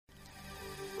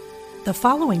The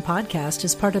following podcast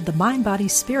is part of the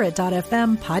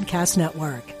MindBodySpirit.fm podcast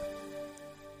network.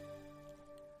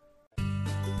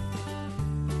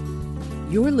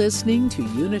 You're listening to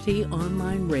Unity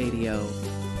Online Radio,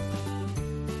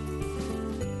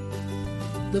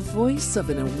 the voice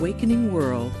of an awakening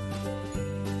world.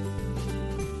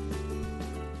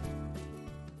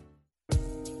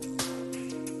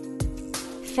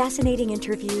 Fascinating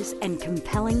interviews and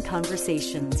compelling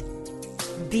conversations.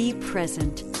 Be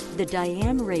present. The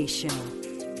Diane Ray Show.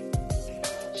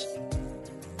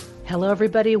 Hello,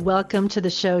 everybody. Welcome to the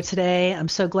show today. I'm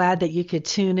so glad that you could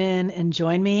tune in and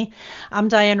join me. I'm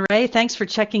Diane Ray. Thanks for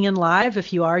checking in live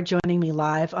if you are joining me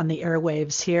live on the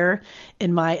airwaves here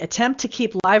in my attempt to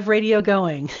keep live radio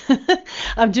going.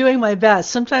 I'm doing my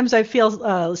best. Sometimes I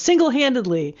feel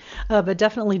single-handedly, but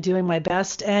definitely doing my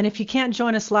best. And if you can't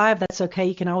join us live, that's okay.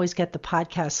 You can always get the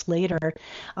podcast later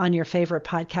on your favorite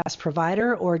podcast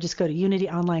provider, or just go to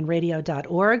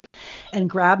unityonlineradio.org and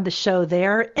grab the show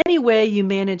there. Any way you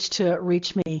manage to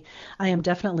reach me, I am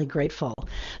definitely grateful.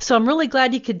 So I'm really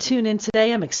glad you could tune in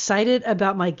today. I'm excited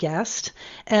about my guest.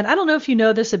 And I don't know if you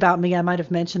know this about me. I might have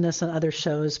mentioned this on other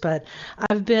shows, but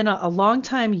I've been a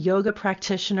longtime yoga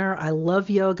practitioner. I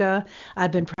love yoga.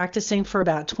 I've been practicing for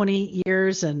about 20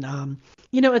 years, and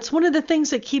it's one of the things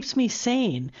that keeps me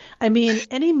sane. I mean,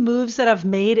 any moves that I've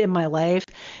made in my life,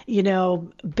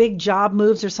 big job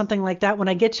moves or something like that, when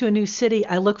I get to a new city,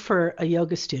 I look for a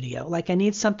yoga studio. Like, I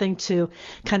need something to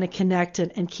kind of connect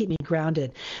and keep me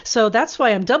grounded. So that's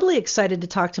why I'm doubly excited to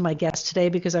talk to my guest today,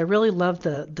 because I really love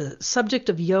the subject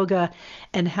of yoga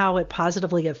and how it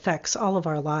positively affects all of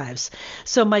our lives.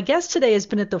 So my guest today has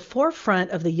been at the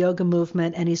forefront of the yoga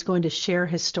movement, and he's going to share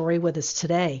his story with us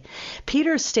today.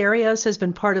 Peter Starios has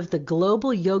been part of the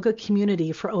global yoga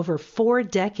community for over 4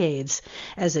 decades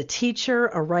as a teacher,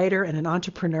 a writer, and an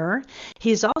entrepreneur.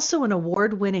 He's also an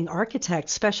award-winning architect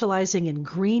specializing in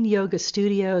green yoga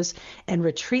studios and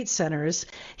retreat centers.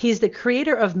 He's the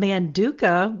creator of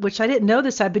Manduka, which I didn't know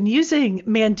this. I've been using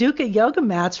Manduka yoga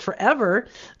mats forever.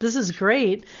 This is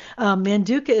great.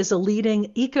 Manduka is a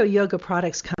leading eco-yoga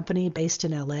products company based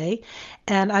in LA,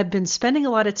 and I've been spending a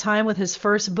lot of time with his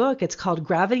first book. It's called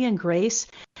Gravity and Grace: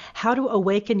 How to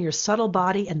Awaken Your Subtle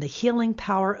Body and the Healing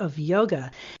Power of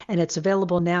Yoga. And it's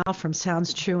available now from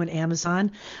Sounds True and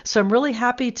Amazon. So I'm really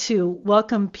happy to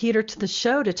welcome Peter to the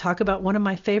show to talk about one of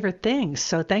my favorite things.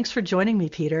 So thanks for joining me,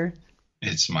 Peter.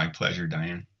 It's my pleasure,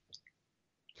 Diane.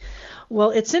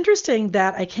 Well, it's interesting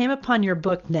that I came upon your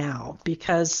book now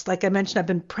because, like I mentioned, I've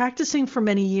been practicing for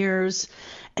many years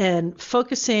and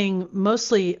focusing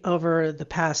mostly over the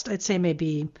past, I'd say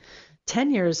maybe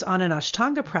 10 years on an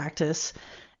Ashtanga practice.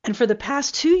 And for the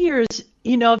past 2 years,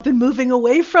 I've been moving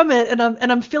away from it, and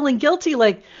I'm feeling guilty.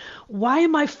 Like, why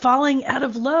am I falling out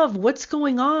of love? What's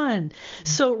going on?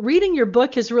 So reading your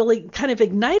book has really kind of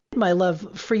ignited my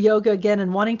love for yoga again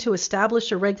and wanting to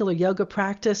establish a regular yoga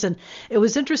practice. And it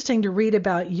was interesting to read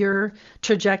about your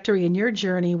trajectory and your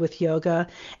journey with yoga.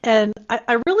 And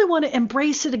I really want to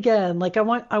embrace it again. Like, I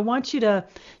want you to,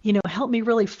 help me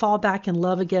really fall back in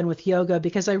love again with yoga,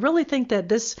 because I really think that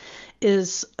this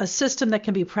is a system that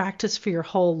can be practiced for your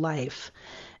whole life.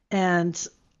 And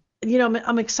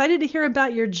I'm excited to hear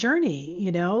about your journey.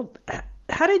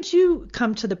 How did you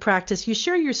come to the practice? You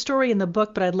share your story in the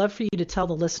book, but I'd love for you to tell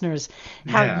the listeners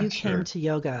how you came to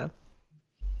yoga.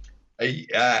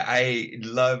 I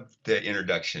love the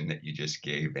introduction that you just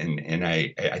gave, and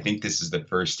I think this is the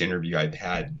first interview I've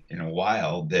had in a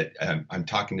while that I'm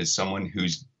talking to someone who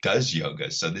does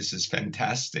yoga. So this is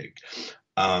fantastic.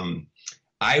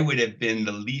 I would have been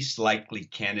the least likely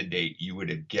candidate you would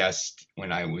have guessed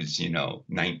when I was,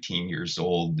 19 years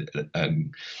old,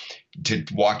 to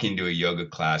walk into a yoga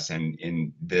class.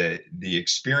 And the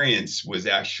experience was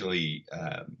actually,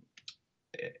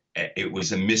 it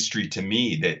was a mystery to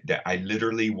me that I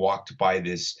literally walked by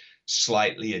this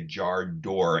slightly ajar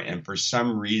door. And for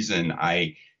some reason,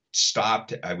 I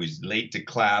stopped. I was late to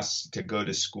class to go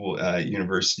to school,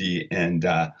 university, and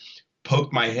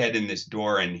poked my head in this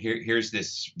door, and here's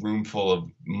this room full of,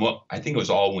 I think it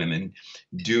was all women,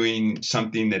 doing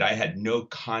something that I had no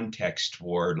context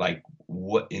for, like,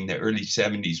 what in the early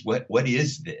 70s, what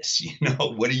is this?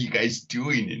 What are you guys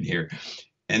doing in here?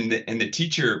 And the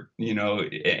teacher,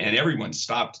 and everyone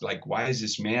stopped, like, why is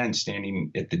this man standing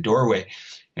at the doorway?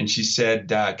 And she said,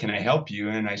 can I help you?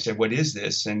 And I said, what is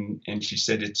this? And she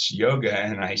said, it's yoga.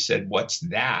 And I said, what's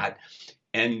that?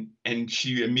 And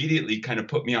she immediately kind of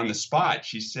put me on the spot.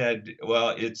 She said,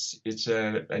 well, it's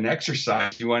an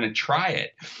exercise. You want to try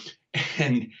it?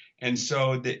 And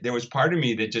so there was part of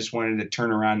me that just wanted to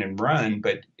turn around and run,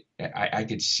 but I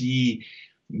could see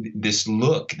this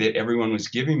look that everyone was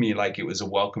giving me, like it was a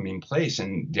welcoming place.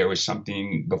 And there was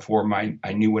something before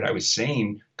I knew what I was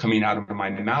saying coming out of my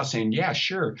mouth saying, yeah,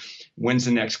 sure. When's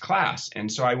the next class?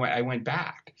 And so I went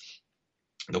back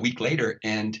the week later,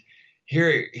 and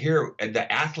here,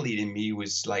 the athlete in me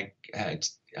was like,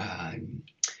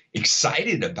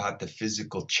 excited about the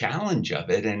physical challenge of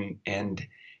it. And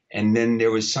then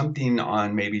there was something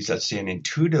on maybe, let's say, an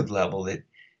intuitive level that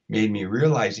made me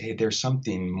realize, hey, there's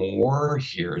something more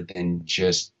here than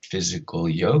just physical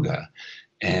yoga.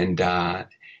 And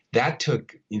that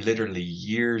took literally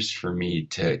years for me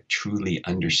to truly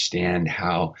understand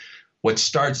how what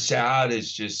starts out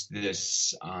as just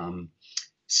this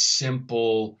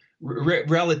simple,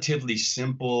 relatively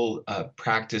simple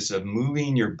practice of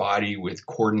moving your body with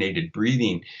coordinated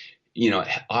breathing.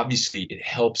 Obviously it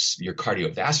helps your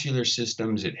cardiovascular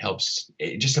systems. It helps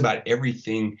just about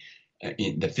everything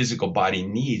the physical body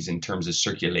needs in terms of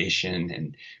circulation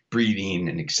and breathing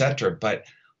and et cetera. But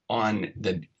on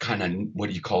the kind of what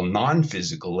do you call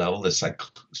non-physical level, the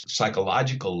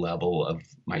psychological level of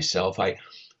myself,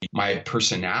 my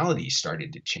personality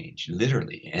started to change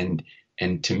literally. And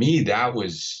to me, that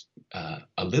was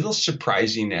a little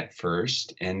surprising at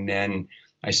first. And then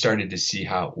I started to see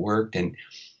how it worked, and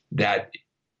that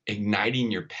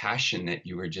igniting your passion that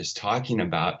you were just talking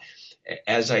about.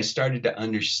 As I started to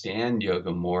understand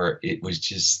yoga more, it was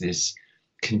just this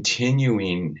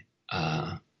continuing,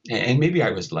 and maybe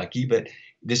I was lucky, but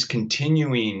this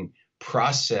continuing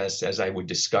process as I would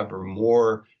discover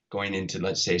more going into,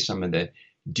 let's say, some of the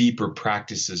deeper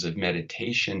practices of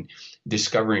meditation,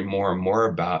 discovering more and more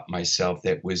about myself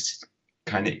that was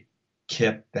kind of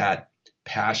kept that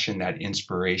passion, that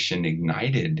inspiration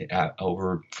ignited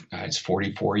over, it's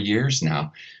 44 years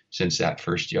now since that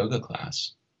first yoga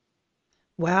class.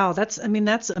 Wow, that's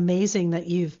amazing that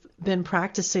you've been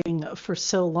practicing for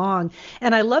so long.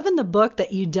 And I love in the book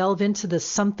that you delve into the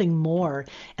something more.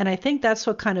 And I think that's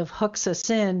what kind of hooks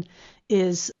us in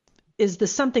is the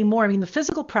something more. I mean, the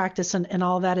physical practice and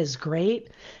all that is great,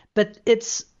 but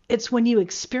it's when you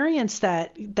experience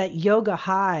that yoga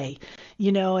high,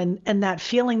 and that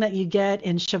feeling that you get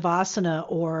in Shavasana,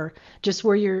 or just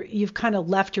where you've kind of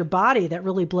left your body, that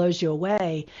really blows you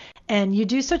away. And you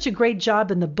do such a great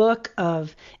job in the book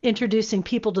of introducing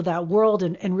people to that world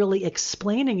and really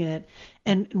explaining it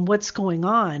and what's going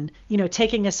on,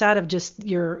 taking us out of just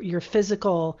your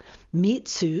physical meat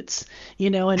suits,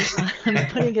 and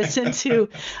putting us into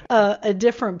a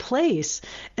different place.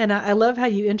 And I love how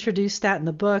you introduced that in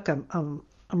the book.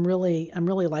 I'm really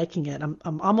liking it.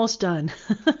 I'm almost done.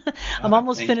 I'm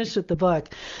almost finished with the book.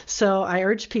 So I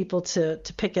urge people to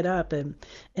pick it up and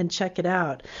check it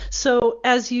out. So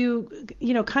as you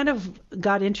kind of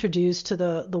got introduced to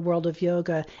the world of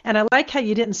yoga, and I like how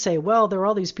you didn't say, well, there are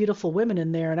all these beautiful women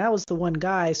in there and I was the one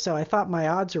guy, so I thought my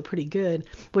odds were pretty good,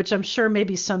 which I'm sure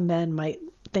maybe some men might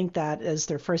think that as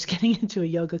they're first getting into a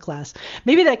yoga class.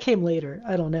 Maybe that came later.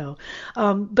 I don't know.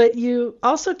 But you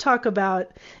also talk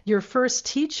about your first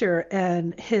teacher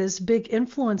and his big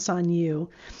influence on you.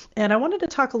 And I wanted to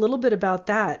talk a little bit about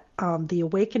that, the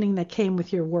awakening that came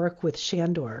with your work with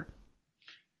Shandor.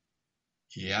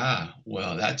 Yeah,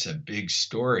 well, that's a big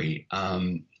story.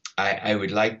 I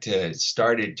would like to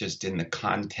start it just in the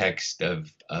context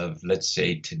of let's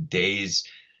say, today's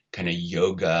kind of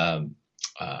yoga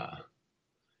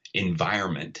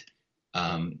environment.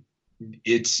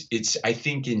 It's I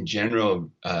think in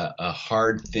general a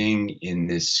hard thing in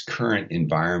this current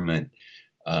environment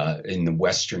in the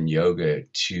Western yoga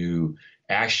to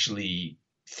actually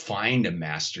find a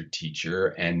master teacher,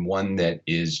 and one that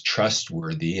is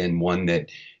trustworthy and one that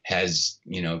has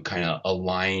kind of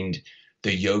aligned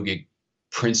the yogic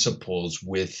principles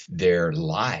with their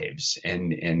lives.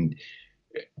 And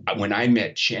when I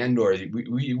met Shandor,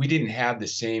 we didn't have the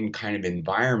same kind of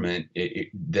environment.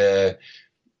 The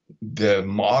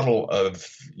model of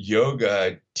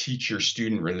yoga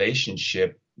teacher-student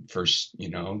relationship for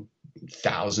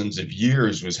thousands of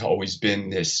years was always been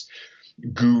this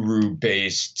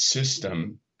guru-based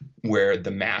system where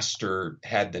the master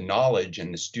had the knowledge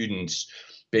and the students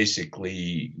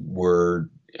basically were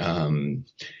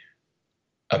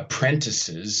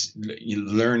apprentices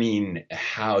learning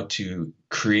how to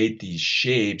create these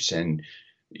shapes, and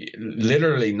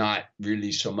literally not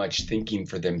really so much thinking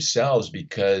for themselves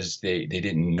because they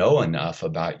didn't know enough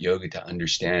about yoga to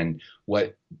understand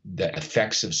what the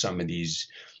effects of some of these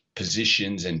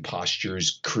positions and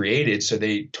postures created. So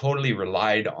they totally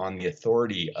relied on the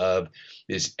authority of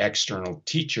this external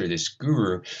teacher, this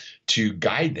guru, to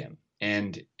guide them.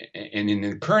 And in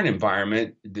the current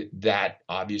environment, that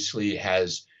obviously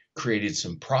has created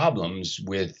some problems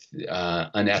with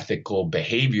unethical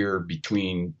behavior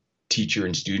between teacher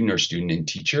and student or student and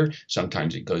teacher.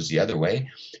 Sometimes it goes the other way.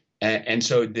 And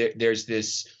so there's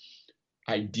this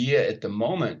idea at the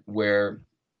moment where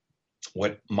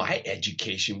what my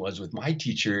education was with my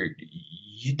teacher,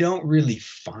 you don't really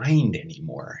find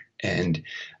anymore. And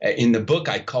in the book,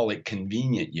 I call it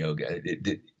convenient yoga.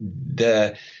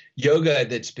 The yoga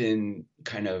that's been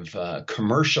kind of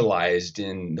commercialized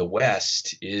in the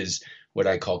West is what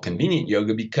I call convenient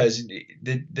yoga, because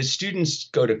the students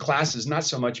go to classes not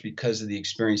so much because of the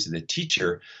experience of the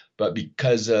teacher, but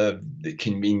because of the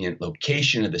convenient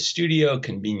location of the studio,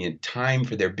 convenient time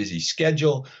for their busy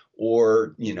schedule,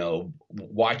 or,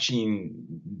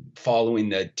 following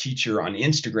the teacher on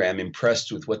Instagram,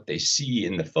 impressed with what they see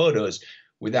in the photos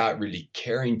without really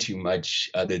caring too much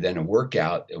other than a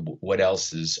workout, what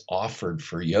else is offered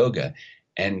for yoga.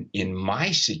 And in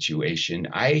my situation,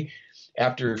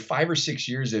 after 5 or 6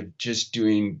 years of just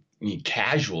doing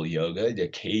casual yoga,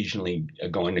 occasionally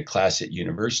going to class at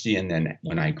university, and then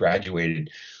when I graduated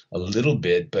a little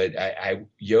bit, but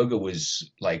yoga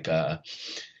was like a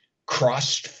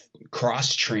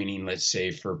cross training, let's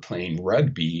say, for playing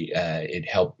rugby. It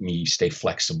helped me stay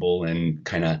flexible and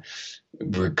kind of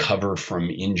recover from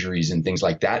injuries and things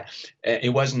like that.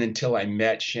 It wasn't until I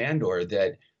met Shandor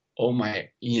that, oh my,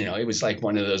 it was like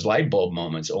one of those light bulb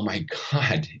moments. Oh my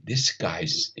God, this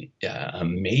guy's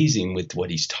amazing with what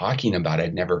he's talking about.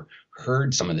 I'd never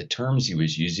heard some of the terms he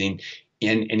was using,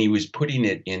 and he was putting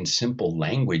it in simple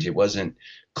language. It wasn't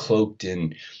cloaked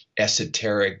in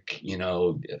esoteric,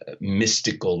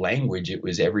 mystical language. It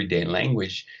was everyday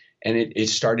language. And it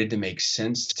started to make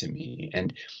sense to me.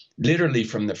 And literally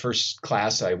from the first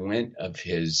class I went of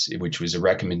his, which was a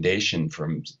recommendation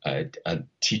from a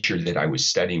teacher that I was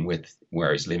studying with where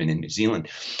I was living in New Zealand,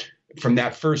 from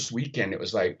that first weekend, it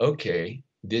was like, okay,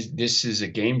 this is a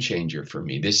game changer for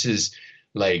me. This is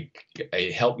like,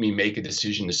 it helped me make a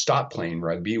decision to stop playing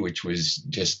rugby, which was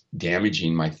just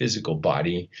damaging my physical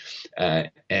body,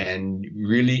 and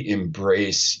really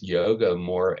embrace yoga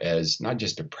more as not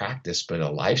just a practice, but a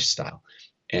lifestyle.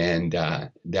 And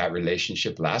that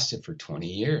relationship lasted for 20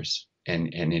 years.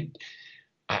 And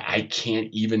I can't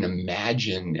even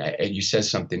imagine, you said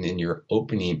something in your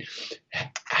opening,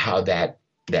 how that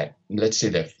let's say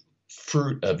the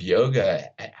fruit of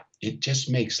yoga, it just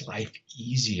makes life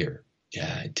easier.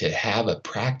 To have a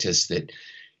practice that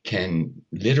can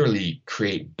literally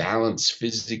create balance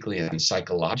physically and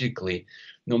psychologically,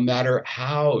 no matter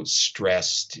how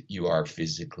stressed you are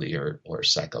physically or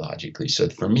psychologically. So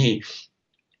for me,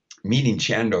 meeting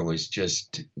Shandor was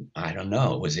just, I don't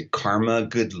know, was it karma,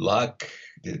 good luck?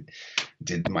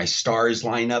 Did my stars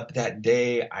line up that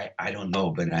day? I don't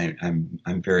know, but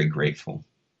I'm very grateful.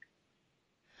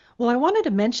 Well, I wanted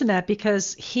to mention that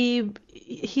because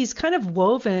he's kind of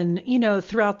woven,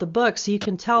 throughout the book, so you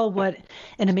can tell what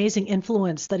an amazing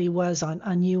influence that he was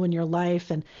on you and your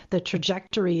life and the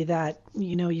trajectory that,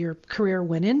 your career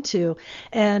went into.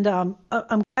 And I'm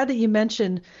glad that you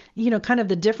mentioned, kind of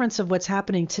the difference of what's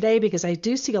happening today, because I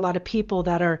do see a lot of people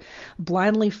that are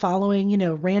blindly following,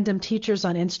 random teachers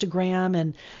on Instagram,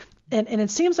 and it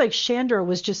seems like Shandor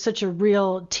was just such a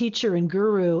real teacher and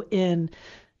guru in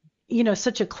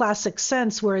such a classic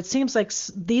sense, where it seems like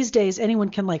these days anyone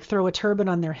can like throw a turban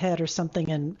on their head or something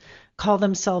and call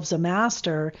themselves a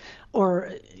master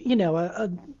or,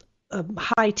 a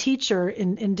high teacher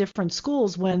in different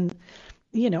schools when,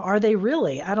 are they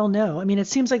really? I don't know. I mean, it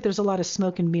seems like there's a lot of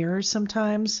smoke and mirrors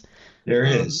sometimes. There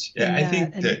is. Yeah, I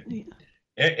think that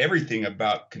everything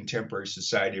about contemporary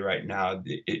society right now,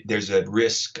 there's a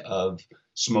risk of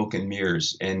smoke and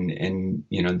mirrors. And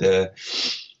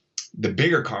the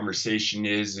bigger conversation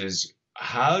is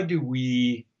how do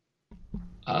we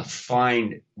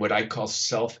find what I call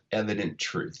self-evident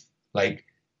truth? Like,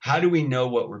 how do we know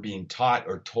what we're being taught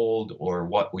or told, or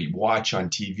what we watch on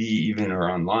TV even or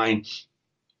online?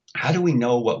 How do we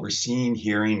know what we're seeing,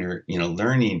 hearing, or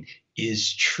learning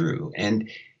is true? And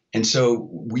so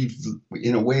we've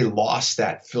in a way lost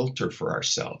that filter for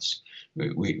ourselves.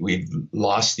 We've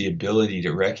lost the ability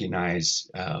to recognize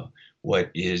what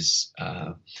is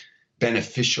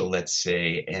beneficial, let's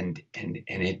say, and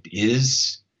it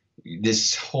is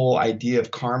this whole idea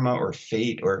of karma or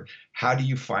fate, or how do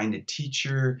you find a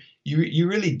teacher? You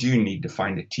really do need to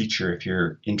find a teacher if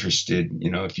you're interested.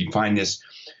 If you find this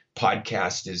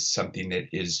podcast is something that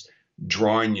is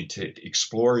drawing you to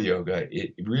explore yoga,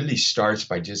 it really starts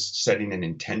by just setting an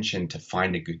intention to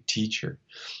find a good teacher,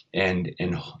 and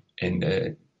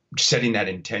setting that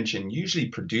intention usually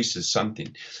produces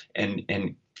something.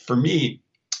 And for me,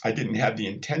 I didn't have the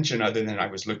intention other than I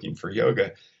was looking for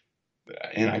yoga.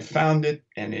 and I found it,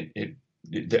 and it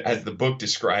as the book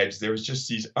describes, there was just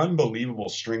these unbelievable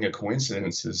string of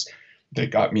coincidences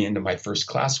that got me into my first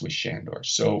class with Shandor.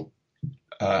 So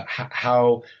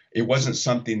how it wasn't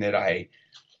something that I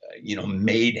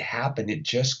made happen. It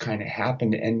just kind of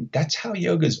happened. And that's how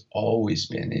yoga's always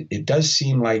been. It does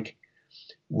seem like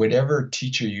whatever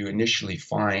teacher you initially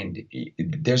find,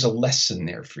 there's a lesson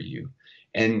there for you.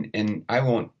 And I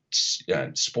won't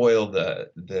spoil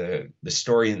the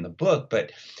story in the book,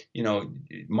 but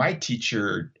my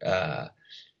teacher,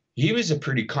 he was a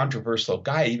pretty controversial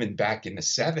guy even back in the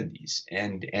 70s,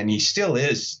 and he still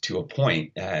is to a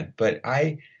point. But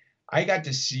I got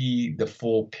to see the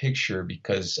full picture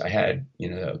because I had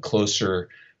a closer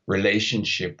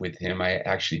relationship with him. I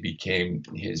actually became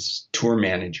his tour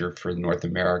manager for North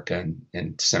America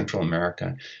and Central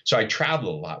America. So I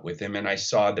traveled a lot with him, and I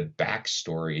saw the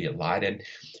backstory a lot.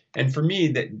 And for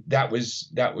me, that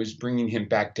was bringing him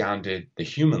back down to the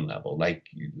human level. Like,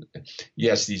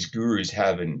 yes, these gurus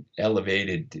have an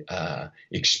elevated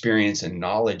experience and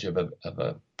knowledge of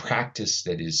a practice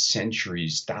that is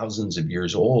centuries, thousands of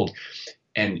years old.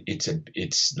 And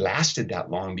it's lasted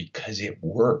that long because it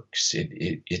works.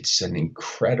 It's an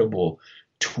incredible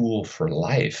tool for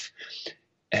life.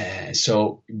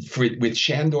 So with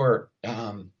Shandor,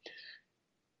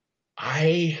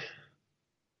 I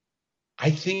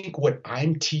think what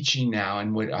I'm teaching now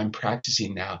and what I'm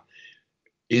practicing now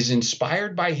is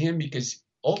inspired by him, because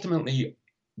ultimately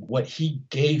what he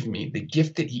gave me, the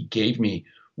gift that he gave me,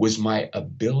 was my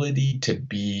ability to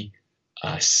be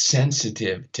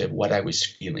sensitive to what I was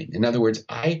feeling. In other words,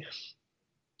 I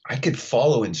could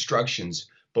follow instructions,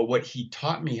 but what he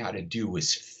taught me how to do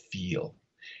was feel.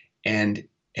 And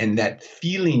that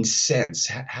feeling sense,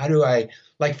 how do I,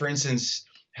 like, for instance,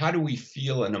 how do we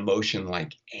feel an emotion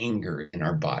like anger in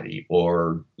our body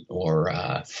or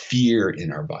fear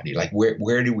in our body? Like,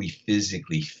 where do we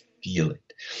physically feel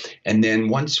it? And then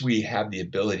once we have the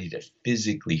ability to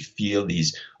physically feel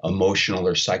these emotional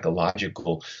or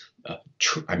psychological,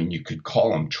 you could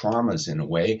call them traumas in a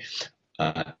way.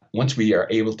 Once we are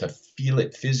able to feel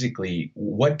it physically,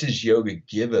 what does yoga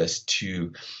give us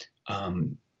to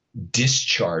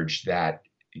discharge that,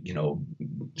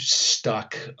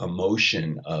 stuck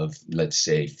emotion of, let's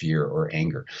say, fear or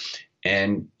anger?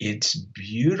 And it's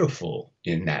beautiful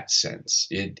in that sense.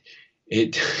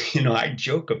 I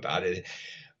joke about it.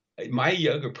 My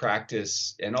yoga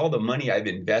practice and all the money I've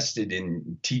invested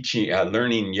in teaching,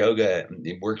 learning yoga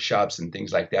workshops and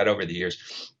things like that over the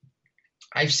years,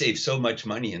 I've saved so much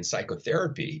money in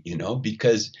psychotherapy,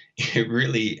 because it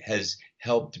really has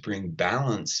helped bring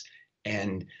balance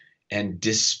and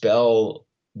dispel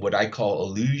what I call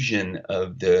illusion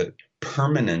of the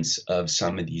permanence of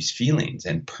some of these feelings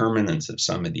and permanence of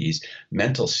some of these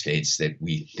mental states that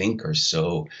we think are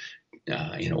so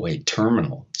in a way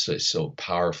terminal, so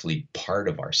powerfully part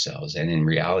of ourselves. And in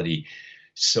reality,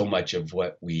 so much of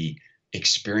what we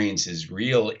experience is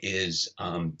real is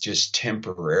just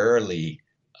temporarily,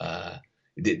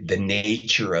 the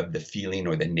nature of the feeling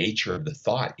or the nature of the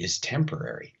thought is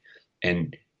temporary.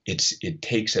 And it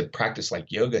takes a practice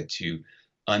like yoga to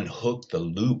unhook the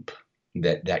loop,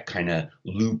 that kind of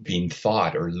looping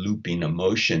thought or looping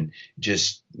emotion,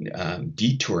 just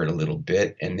detour it a little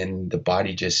bit, and then the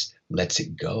body just lets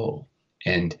it go.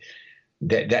 And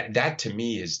that to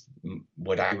me is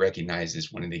what I recognize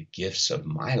as one of the gifts of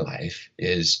my life.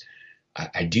 Is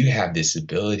I do have this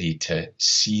ability to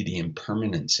see the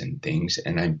impermanence in things,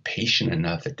 and I'm patient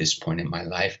enough at this point in my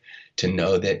life to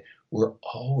know that we're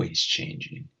always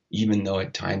changing, even though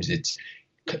at times it's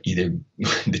either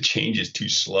the change is too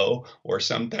slow, or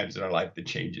sometimes in our life the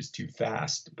change is too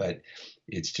fast. But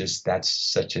it's just, that's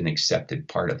such an accepted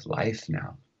part of life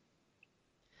now.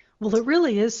 Well, it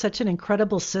really is such an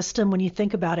incredible system when you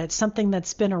think about it, something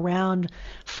that's been around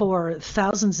for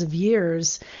thousands of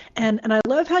years. And I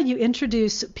love how you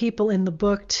introduce people in the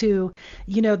book to,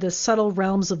 the subtle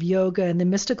realms of yoga and the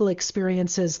mystical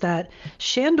experiences that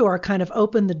Shandor kind of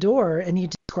opened the door. And you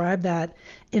describe that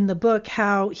in the book,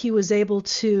 how he was able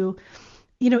to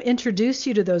introduce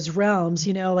you to those realms,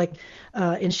 like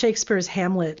in Shakespeare's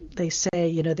Hamlet, they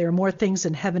say, there are more things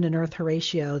in heaven and earth,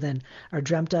 Horatio, than are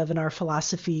dreamt of in our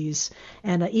philosophies.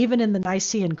 And even in the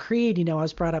Nicene Creed, I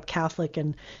was brought up Catholic,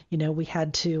 and, we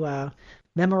had to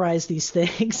memorize these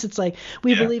things. It's like,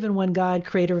 we believe in one God,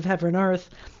 creator of heaven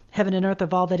and earth,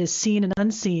 of all that is seen and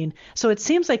unseen. So it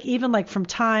seems like even like from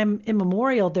time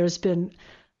immemorial, there's been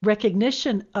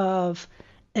recognition of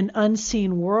an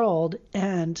unseen world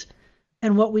and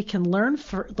what we can learn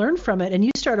from it. And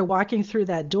you started walking through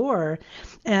that door,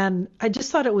 and I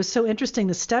just thought it was so interesting,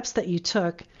 the steps that you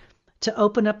took to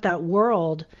open up that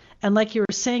world. And like you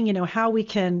were saying, how we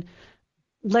can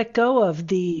let go of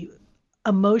the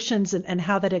emotions and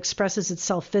how that expresses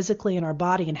itself physically in our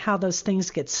body and how those things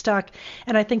get stuck.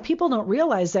 And I think people don't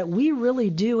realize that we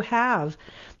really do have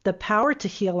the power to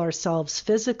heal ourselves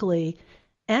physically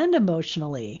and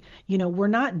emotionally. We're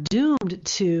not doomed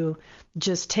to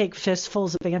just take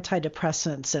fistfuls of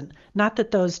antidepressants, and not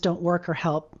that those don't work or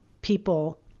help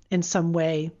people in some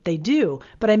way, they do.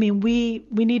 But I mean, we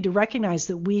need to recognize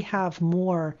that we have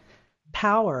more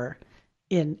power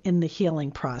in the healing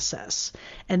process.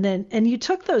 And you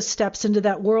took those steps into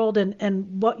that world,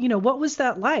 and what was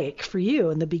that like for you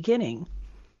in the beginning?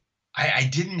 I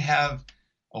didn't have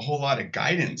a whole lot of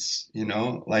guidance,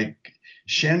 like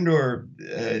Shandor,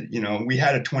 we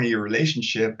had a 20-year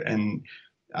relationship, and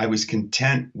I was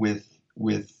content with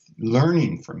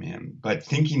learning from him, but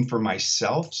thinking for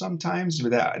myself sometimes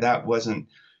that wasn't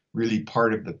really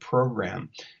part of the program.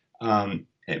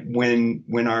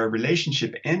 When our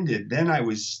relationship ended, then I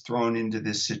was thrown into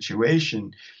this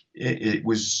situation. It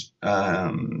was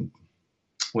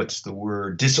what's the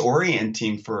word?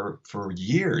 Disorienting for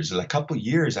years. A couple of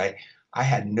years, I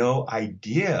had no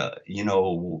idea,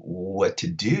 what to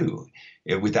do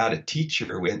without a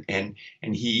teacher. And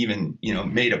he even,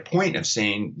 made a point of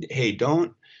saying, "Hey,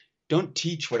 don't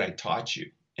teach what I taught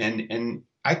you." And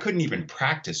I couldn't even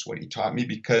practice what he taught me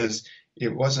because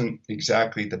it wasn't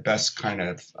exactly the best kind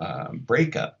of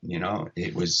breakup.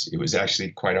 It was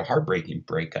actually quite a heartbreaking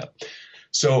breakup.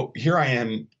 So here I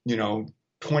am,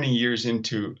 20 years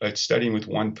into studying with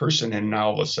one person, and now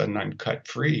all of a sudden I'm cut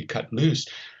free, cut loose.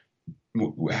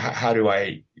 How do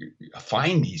I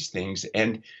find these things?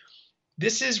 And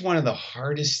this is one of the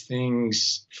hardest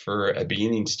things for a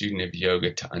beginning student of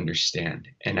yoga to understand.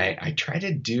 And I try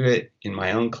to do it in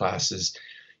my own classes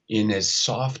in as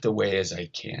soft a way as I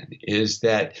can, is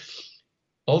that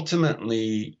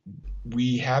ultimately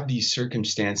we have these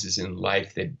circumstances in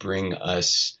life that bring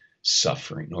us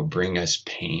suffering or bring us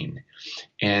pain.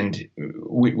 And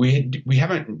we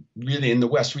haven't really, in the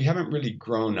West, we haven't really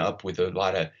grown up with a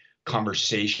lot of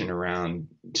conversation around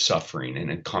suffering and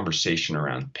a conversation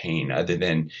around pain, other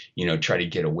than, try to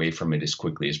get away from it as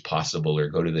quickly as possible, or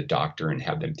go to the doctor and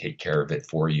have them take care of it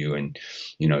for you, and,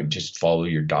 just follow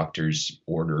your doctor's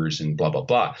orders and blah, blah,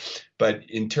 blah. But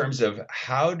in terms of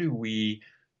how do we,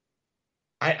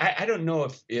 I don't know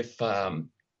if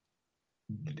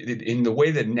in the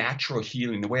way that natural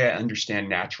healing, the way I understand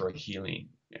natural healing,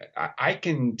 I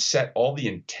can set all the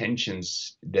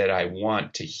intentions that I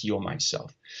want to heal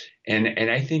myself. And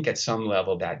I think at some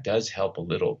level that does help a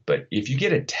little. But if you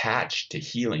get attached to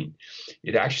healing,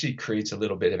 it actually creates a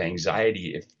little bit of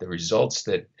anxiety if the results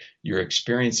that you're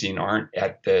experiencing aren't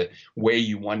at the way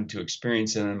you wanted to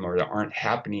experience them, or aren't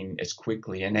happening as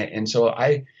quickly. And so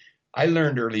I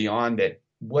learned early on that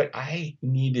what I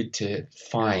needed to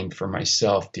find for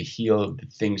myself to heal the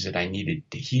things that I needed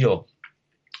to heal,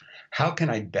 how can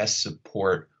I best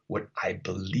support what I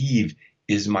believe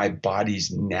is my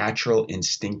body's natural,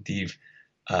 instinctive,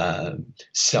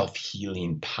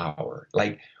 self-healing power?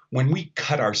 Like when we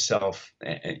cut ourselves,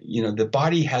 the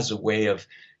body has a way of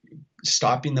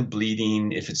stopping the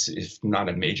bleeding, if not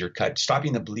a major cut,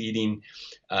 stopping the bleeding,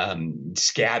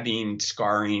 scabbing,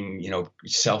 scarring,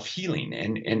 self-healing.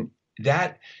 And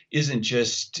that isn't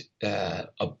just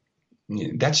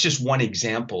that's just one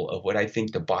example of what I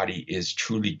think the body is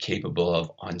truly capable of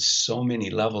on so many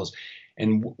levels.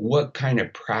 And what kind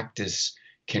of practice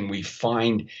can we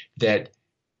find that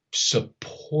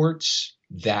supports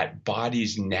that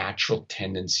body's natural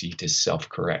tendency to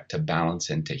self-correct, to balance,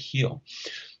 and to heal?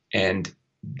 And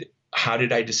how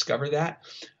did I discover that?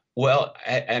 Well,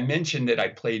 I mentioned that I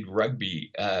played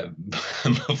rugby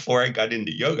before I got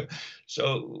into yoga.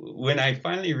 So when I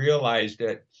finally realized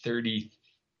at 32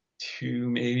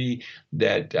 maybe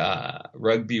that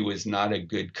rugby was not a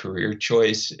good career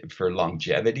choice for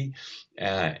longevity,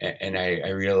 and I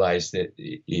realized that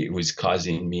it was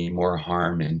causing me more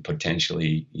harm and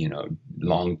potentially,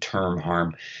 long-term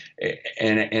harm,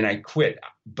 and I quit.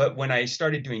 But when I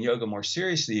started doing yoga more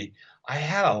seriously, I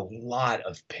had a lot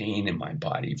of pain in my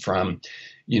body, from,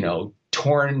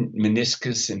 torn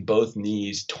meniscus in both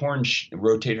knees, torn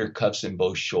rotator cuffs in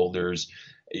both shoulders.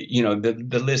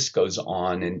 The list goes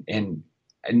on, and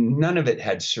none of it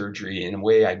had surgery. In a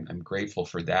way, I'm grateful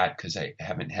for that, because I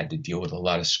haven't had to deal with a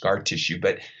lot of scar tissue.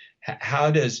 But how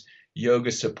does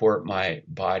yoga support my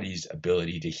body's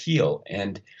ability to heal?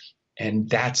 And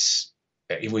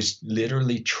it was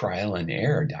literally trial and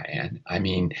error, Diane. I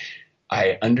mean,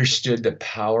 I understood the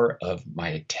power of my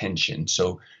attention.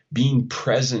 So being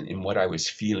present in what I was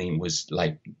feeling was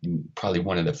like probably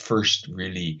one of the first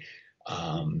really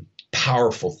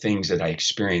powerful things that I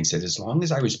experienced, that as long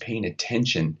as I was paying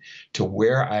attention to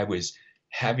where I was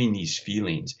having these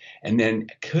feelings, and then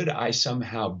could I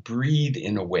somehow breathe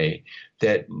in a way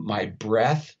that my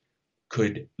breath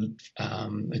could,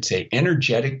 let's say,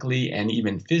 energetically and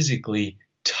even physically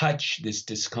touch this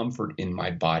discomfort in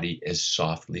my body as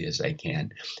softly as I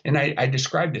can. And I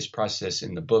described this process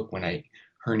in the book when I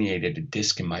herniated a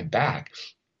disc in my back.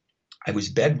 I was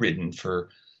bedridden for,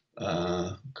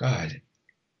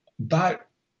 about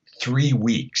 3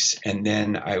 weeks. And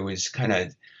then I was kind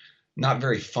of not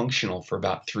very functional for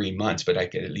about 3 months, but I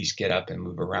could at least get up and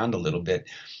move around a little bit.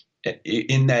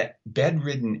 In that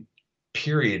bedridden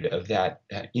period of that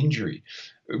injury,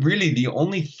 really the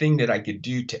only thing that I could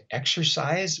do to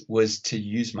exercise was to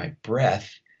use my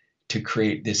breath to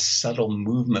create this subtle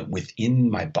movement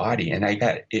within my body. And I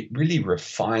got it really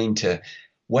refined to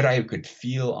what I could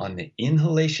feel on the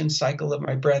inhalation cycle of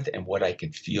my breath and what I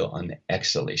could feel on the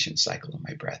exhalation cycle of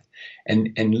my breath.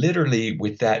 And literally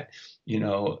with that,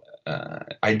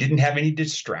 I didn't have any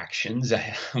distractions.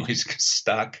 I was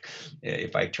stuck.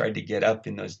 If I tried to get up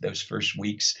in those first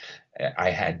weeks, I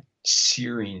had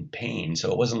searing pain.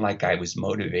 So it wasn't like I was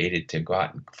motivated to go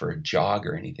out for a jog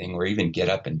or anything, or even get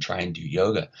up and try and do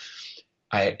yoga.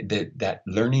 That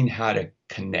learning how to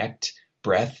connect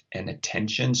breath and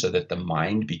attention so that the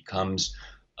mind becomes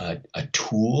a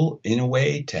tool in a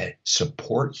way to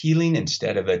support healing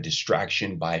instead of a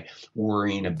distraction by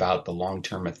worrying about the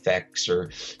long-term effects,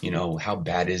 or, how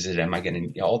bad is it? Am I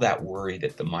going to, all that worry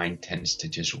that the mind tends to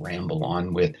just ramble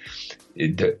on with.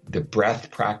 The breath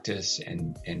practice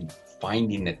and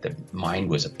finding that the mind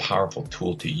was a powerful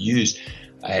tool to use,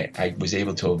 I was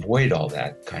able to avoid all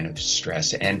that kind of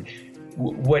stress. And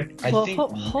what I think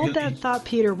hold that thought,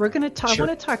 Peter. We're going to talk. Sure. I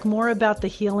want to talk more about the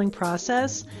healing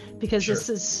process, because Sure. this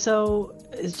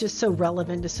is just so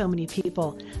relevant to so many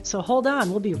people. So hold on,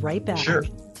 we'll be right back. Sure.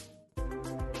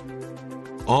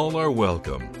 All are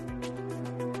welcome.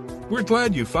 We're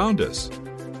glad you found us.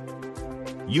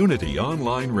 Unity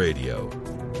Online Radio,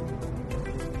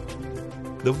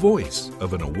 the voice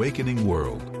of an awakening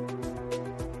world.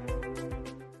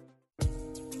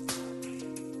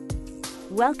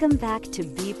 Welcome back to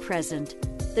Be Present,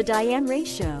 The Diane Ray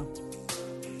Show.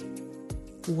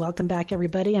 Welcome back,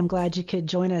 everybody. I'm glad you could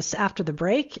join us after the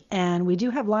break. And we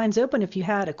do have lines open if you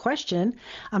had a question.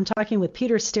 I'm talking with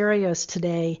Peter Starios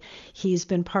today. He's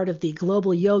been part of the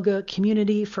global yoga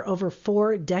community for over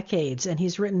 4 decades, and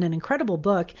he's written an incredible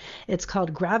book. It's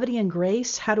called Gravity and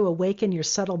Grace, How to Awaken Your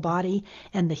Subtle Body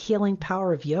and the Healing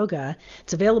Power of Yoga.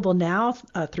 It's available now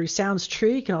through Sounds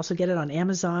True. You can also get it on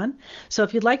Amazon. So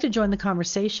if you'd like to join the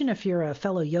conversation, if you're a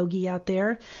fellow yogi out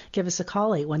there, give us a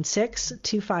call,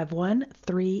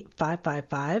 816-251-3555.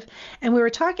 And we were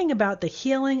talking about the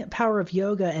healing power of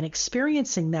yoga and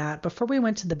experiencing that before we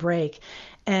went to the break.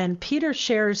 And Peter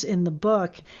shares in the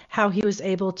book how he was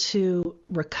able to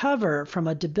recover from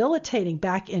a debilitating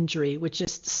back injury, which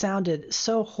just sounded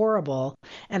so horrible.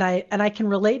 And I can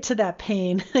relate to that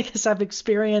pain because I've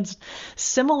experienced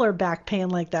similar back pain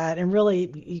like that, and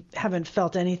really haven't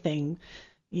felt anything,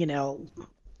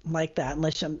 like that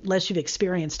unless you've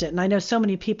experienced it. And I know so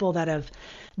many people that have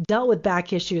dealt with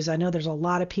back issues. I know there's a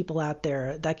lot of people out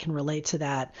there that can relate to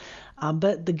that.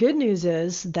 But the good news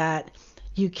is that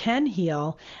you can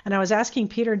heal. And I was asking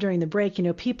Peter during the break,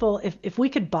 people, if we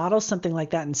could bottle something like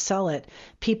that and sell it,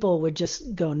 people would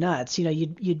just go nuts.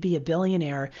 You'd be a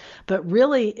billionaire. But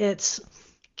really, it's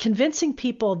convincing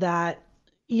people that,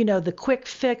 the quick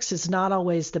fix is not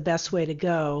always the best way to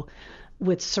go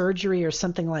with surgery or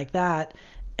something like that,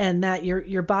 and that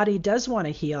your body does want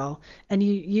to heal. And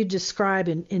you describe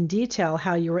in detail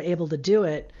how you were able to do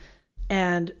it.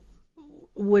 And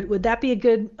would that be a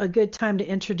good time to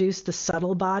introduce the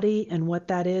subtle body and what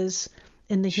that is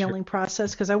in the healing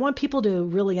process? Because I want people to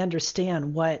really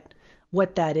understand what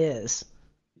that is.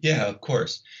 Yeah, of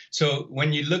course. So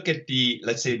when you look at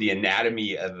let's say the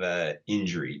anatomy of an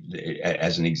injury,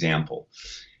 as an example,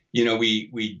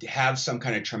 we have some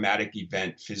kind of traumatic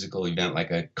event, physical event,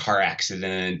 like a car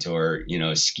accident or,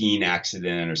 a skiing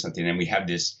accident or something. And we have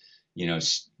this,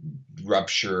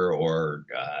 rupture or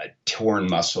torn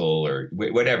muscle or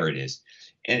whatever it is.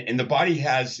 And the body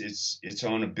has its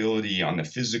own ability on the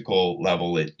physical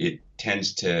level. It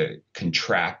tends to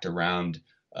contract around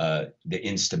the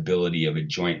instability of a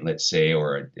joint, let's say,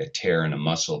 or a tear in a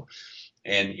muscle.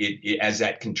 And it as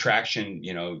that contraction,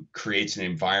 creates an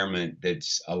environment that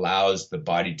allows the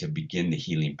body to begin the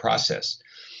healing process.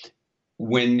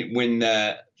 When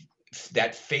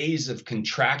that phase of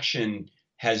contraction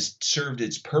has served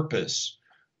its purpose,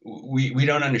 we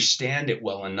don't understand it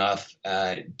well enough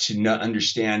to not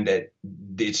understand that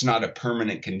it's not a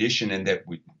permanent condition, and that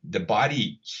the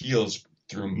body heals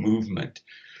through movement.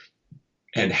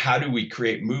 And how do we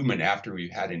create movement after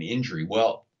we've had an injury?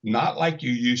 Well, not like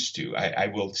you used to. I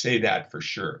will say that for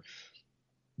sure.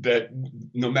 That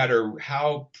no matter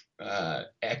how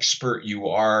expert you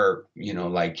are,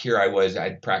 like here I was,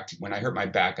 I'd practiced, when I hurt my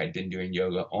back, I'd been doing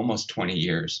yoga almost 20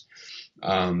 years.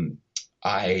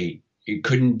 I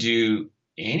couldn't do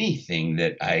anything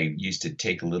that I used to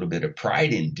take a little bit of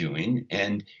pride in doing.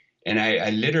 And I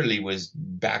literally was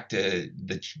back to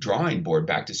the drawing board,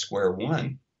 back to square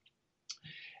one.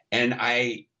 And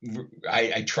I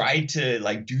tried to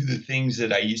like do the things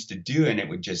that I used to do, and it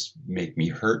would just make me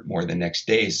hurt more the next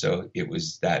day. So it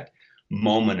was that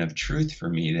moment of truth for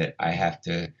me that I have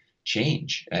to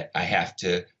change. I have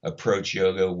to approach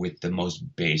yoga with the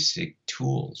most basic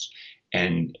tools.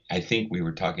 And I think we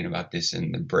were talking about this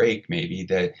in the break, maybe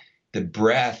the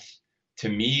breath to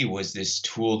me was this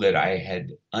tool that I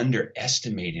had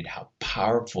underestimated how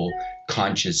powerful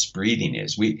conscious breathing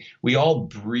is. We all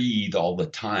breathe all the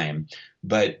time,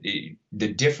 but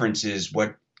the difference is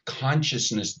what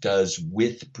consciousness does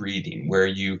with breathing, where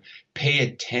you pay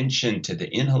attention to the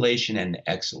inhalation and the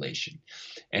exhalation.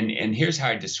 And here's how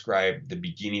I describe the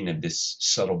beginning of this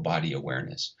subtle body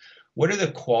awareness. What are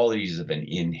the qualities of an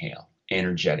inhale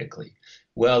energetically?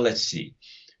 Well, let's see.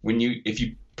 If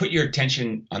you put your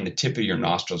attention on the tip of your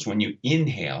nostrils, when you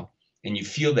inhale and you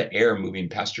feel the air moving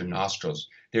past your nostrils,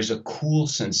 there's a cool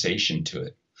sensation to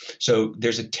it. So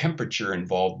there's a temperature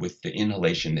involved with the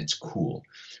inhalation that's cool.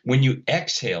 When you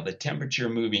exhale, the temperature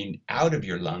moving out of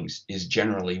your lungs is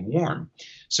generally warm.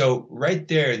 So right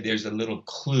there's a little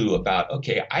clue about,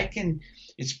 okay,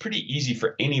 it's pretty easy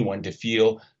for anyone to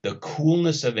feel the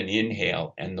coolness of an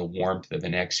inhale and the warmth of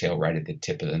an exhale right at the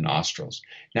tip of the nostrils.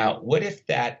 Now, what if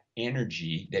that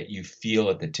energy that you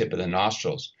feel at the tip of the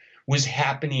nostrils was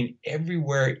happening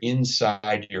everywhere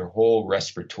inside your whole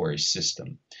respiratory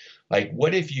system? Like,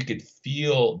 what if you could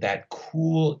feel that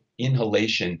cool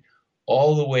inhalation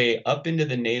all the way up into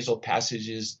the nasal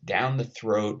passages, down the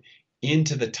throat,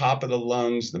 into the top of the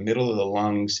lungs, the middle of the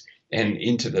lungs, and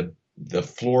into the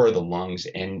floor of the lungs,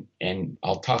 and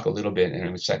I'll talk a little bit in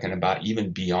a second about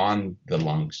even beyond the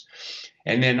lungs.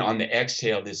 And then on the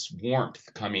exhale, this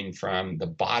warmth coming from the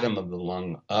bottom of the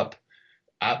lung up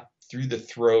through the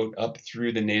throat, up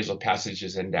through the nasal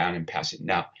passages and down and passing.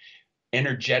 Now,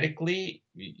 energetically,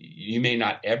 you may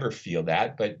not ever feel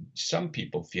that, but some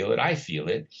people feel it. I feel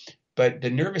it. But the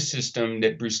nervous system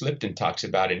that Bruce Lipton talks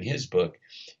about in his book,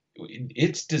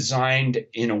 it's designed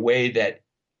in a way that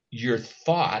your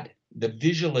thought, the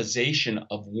visualization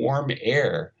of warm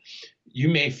air, you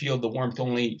may feel the warmth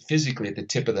only physically at the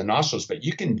tip of the nostrils, but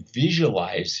you can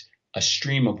visualize a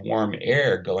stream of warm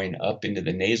air going up into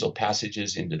the nasal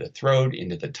passages, into the throat,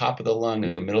 into the top of the lung,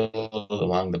 the middle of the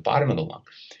lung, the bottom of the lung.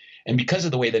 And because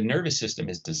of the way the nervous system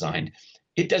is designed,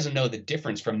 it doesn't know the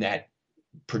difference from that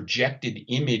projected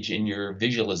image in your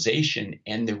visualization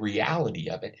and the reality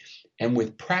of it. And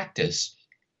with practice,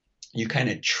 you kind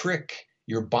of trick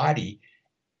your body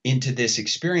into this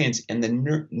experience, and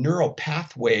the neural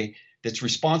pathway that's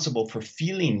responsible for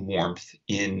feeling warmth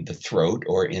in the throat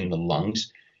or in the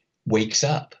lungs wakes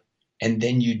up. And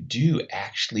then you do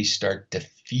actually start to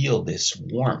feel this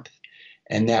warmth.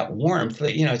 And that warmth,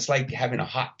 it's like having a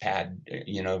hot pad,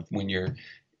 when you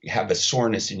have a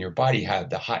soreness in your body, how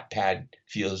the hot pad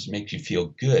makes you feel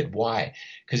good. Why?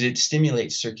 Because it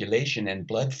stimulates circulation, and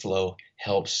blood flow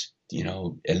helps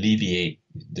alleviate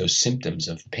those symptoms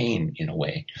of pain in a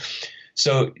way.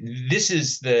 So this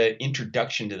is the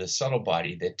introduction to the subtle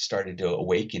body that started to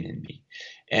awaken in me.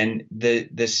 And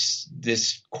this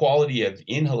quality of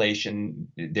inhalation,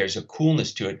 there's a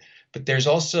coolness to it, but there's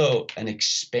also an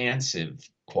expansive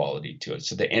quality to it.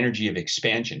 So the energy of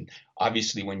expansion,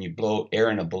 obviously when you blow air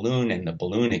in a balloon and the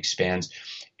balloon expands,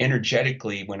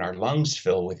 energetically when our lungs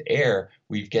fill with air,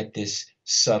 we get this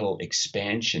subtle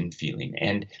expansion feeling.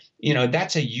 And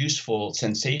that's a useful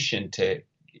sensation to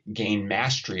gain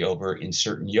mastery over in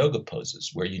certain yoga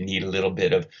poses where you need a little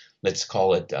bit of, let's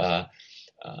call it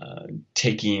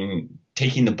taking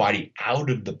the body out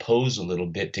of the pose a little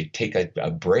bit to take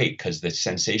a break, because the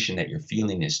sensation that you're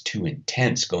feeling is too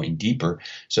intense, going deeper.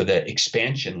 So the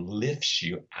expansion lifts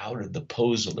you out of the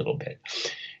pose a little bit.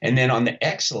 And then on the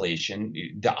exhalation,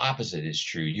 the opposite is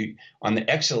true. On the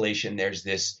exhalation, there's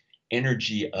this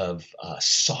energy of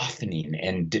softening,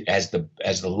 and as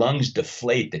the lungs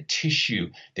deflate, the tissue,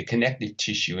 the connective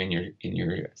tissue in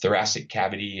your thoracic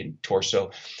cavity and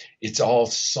torso, it's all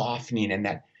softening, and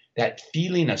that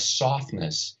feeling of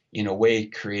softness in a way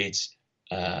creates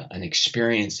an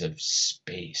experience of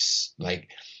space. Like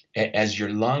as your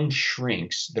lung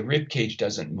shrinks, the rib cage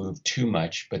doesn't move too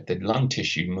much, but the lung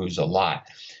tissue moves a lot.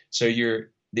 So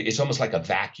it's almost like a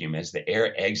vacuum. As the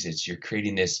air exits, you're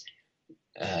creating this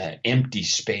empty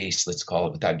space, let's call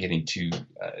it, without getting too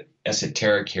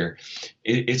esoteric here.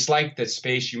 It's like the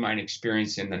space you might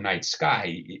experience in the night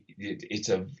sky.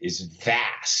 It's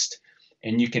vast,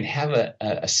 and you can have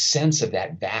a sense of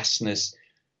that vastness,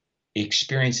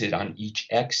 experience it on each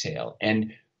exhale.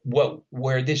 And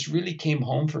where this really came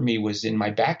home for me was in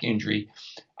my back injury.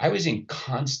 I was in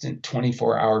constant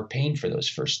 24-hour pain for those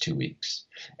first 2 weeks,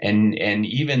 and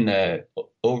even the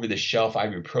over-the-shelf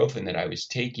ibuprofen that I was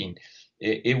taking,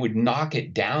 it would knock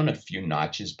it down a few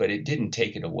notches, but it didn't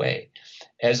take it away.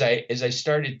 As I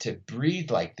started to breathe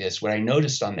like this, what I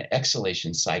noticed on the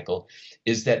exhalation cycle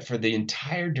is that for the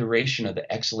entire duration of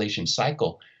the exhalation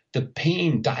cycle, the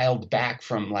pain dialed back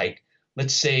from, like,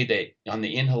 let's say that on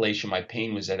the inhalation, my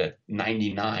pain was at a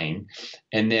 99,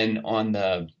 and then on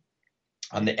the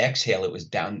exhale, it was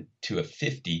down to a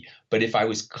 50. But if I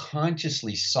was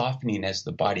consciously softening as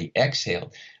the body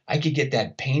exhaled, I could get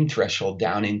that pain threshold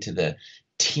down into the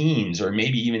teens or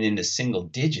maybe even into single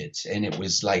digits. And it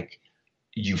was like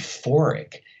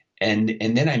euphoric. And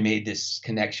then I made this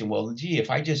connection. Well, gee, if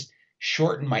I just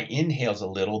shorten my inhales a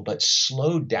little, but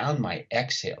slow down my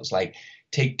exhales, like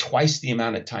take twice the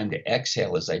amount of time to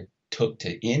exhale as I took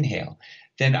to inhale,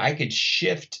 then I could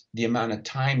shift the amount of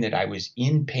time that I was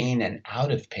in pain and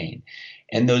out of pain.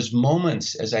 And those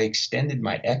moments, as I extended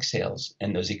my exhales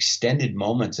and those extended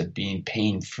moments of being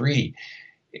pain-free,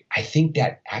 I think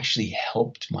that actually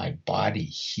helped my body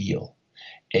heal,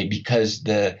 because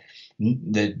the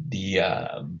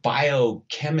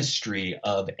biochemistry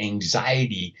of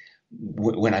anxiety,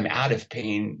 when I'm out of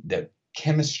pain, the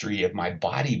chemistry of my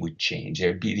body would change.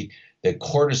 There would be the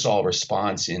cortisol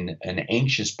response in an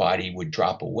anxious body would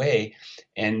drop away,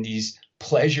 and these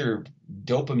pleasure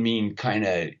dopamine kind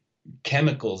of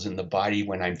chemicals in the body,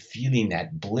 when I'm feeling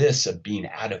that bliss of being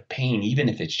out of pain, even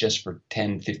if it's just for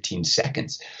 10, 15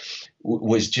 seconds,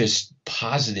 was just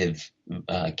positive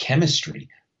chemistry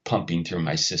pumping through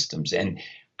my systems. And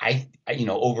I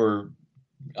over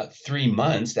 3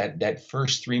 months, that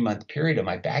first 3-month period of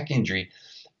my back injury,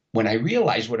 when I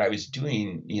realized what I was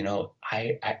doing,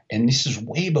 and this is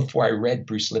way before I read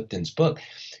Bruce Lipton's book,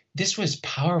 this was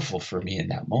powerful for me in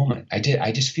that moment.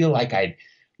 I just feel like I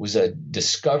was a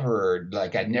discoverer,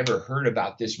 like I'd never heard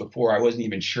about this before. I wasn't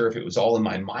even sure if it was all in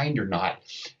my mind or not.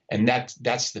 And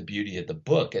that's the beauty of the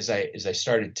book. As I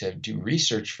started to do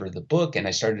research for the book, and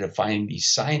I started to find these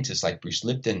scientists like Bruce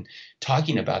Lipton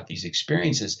talking about these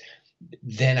experiences,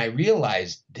 then I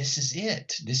realized this is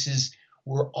it.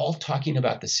 We're all talking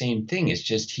about the same thing. It's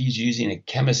just he's using a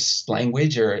chemist's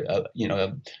language or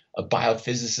a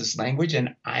biophysicist language,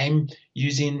 and I'm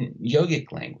using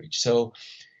yogic language. So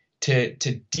to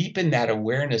deepen that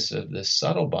awareness of the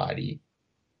subtle body,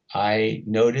 I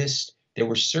noticed there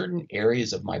were certain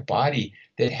areas of my body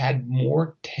that had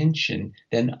more tension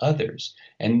than others.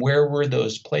 And where were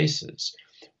those places?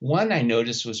 One I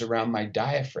noticed was around my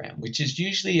diaphragm, which is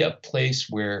usually a place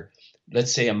where,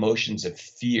 let's say, emotions of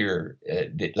fear,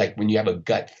 like when you have a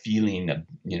gut feeling,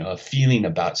 a feeling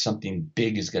about something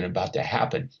big is about to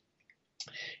happen.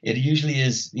 It usually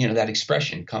is, that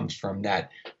expression comes from that,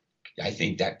 I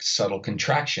think, that subtle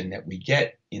contraction that we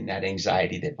get in that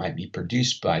anxiety that might be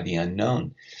produced by the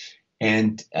unknown.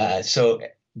 And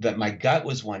but my gut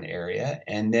was one area.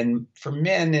 And then for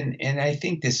men, and I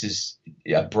think this is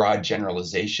a broad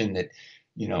generalization that,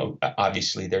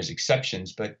 obviously there's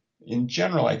exceptions, but in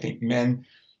general, I think men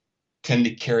tend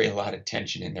to carry a lot of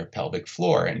tension in their pelvic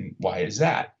floor. And why is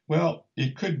that? Well,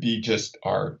 it could be just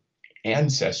our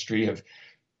ancestry of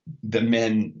the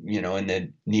men, in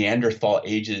the Neanderthal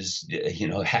ages,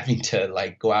 having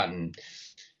to go out and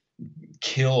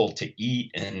kill to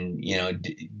eat and,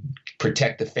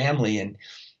 protect the family, and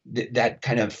that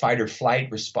kind of fight or flight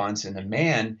response in a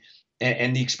man.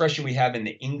 And the expression we have in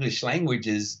the English language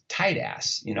is tight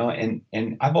ass,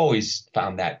 and I've always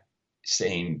found that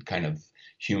saying kind of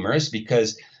humorous,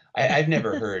 because I've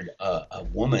never heard a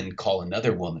woman call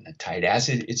another woman a tight ass.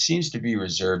 It seems to be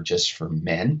reserved just for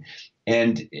men.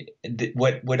 And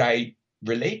what I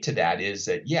relate to that is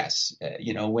that, yes,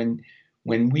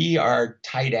 when we are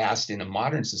tight-assed in a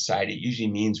modern society, it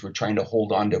usually means we're trying to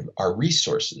hold on to our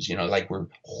resources, like we're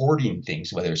hoarding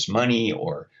things, whether it's money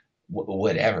or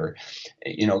whatever.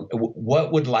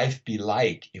 What would life be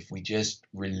like if we just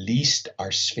released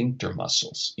our sphincter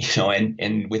muscles,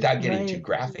 and without getting too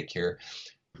graphic here,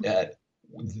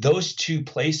 those two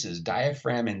places,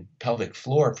 diaphragm and pelvic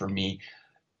floor, for me,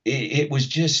 it was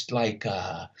just like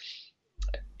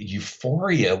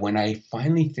euphoria when I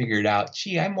finally figured out,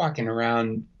 gee, I'm walking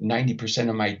around 90%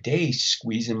 of my day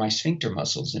squeezing my sphincter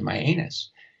muscles in my anus.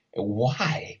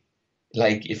 Why?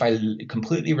 Like, if I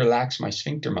completely relax my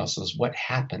sphincter muscles, what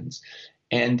happens?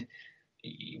 And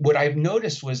what I've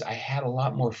noticed was I had a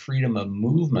lot more freedom of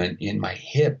movement in my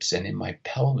hips and in my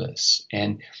pelvis.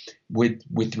 And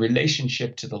with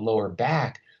relationship to the lower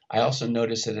back, I also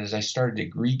noticed that as I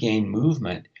started to regain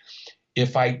movement,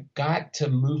 if I got to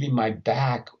moving my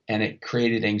back and it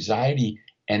created anxiety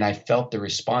and I felt the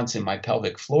response in my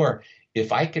pelvic floor,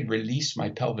 if I could release my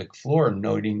pelvic floor,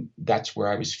 noting that's where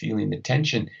I was feeling the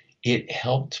tension, it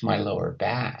helped my lower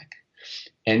back.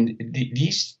 And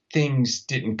these things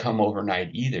didn't come overnight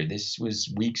either. This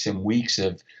was weeks and weeks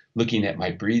of looking at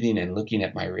my breathing and looking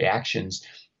at my reactions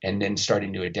and then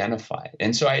starting to identify.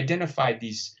 And so I identified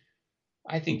these,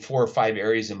 I think, 4 or 5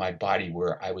 areas in my body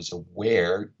where I was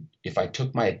aware, if I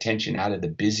took my attention out of the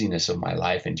busyness of my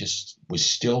life and just was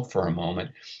still for a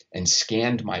moment and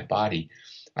scanned my body,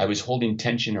 I was holding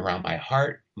tension around my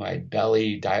heart, my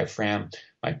belly, diaphragm,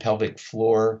 my pelvic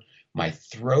floor, my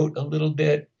throat a little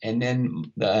bit, and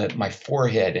then my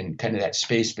forehead and kind of that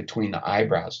space between the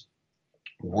eyebrows,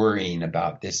 worrying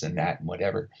about this and that and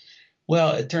whatever.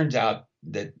 Well, it turns out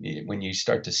that when you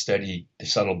start to study the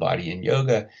subtle body in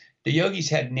yoga, the yogis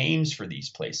had names for these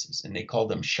places and they called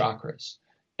them chakras.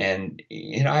 And,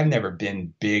 I've never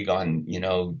been big on,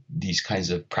 these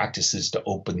kinds of practices to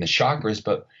open the chakras.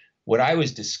 But what I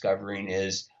was discovering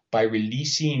is by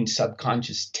releasing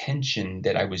subconscious tension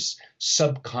that I was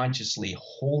subconsciously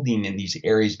holding in these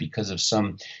areas because of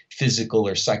some physical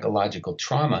or psychological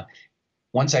trauma,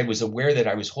 once I was aware that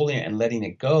I was holding it and letting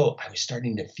it go, I was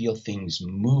starting to feel things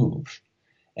move.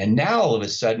 And now all of a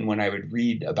sudden, when I would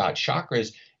read about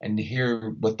chakras and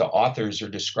hear what the authors are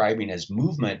describing as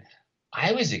movement,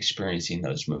 I was experiencing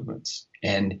those movements.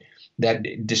 And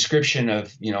that description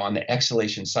of, on the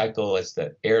exhalation cycle as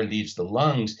the air leaves the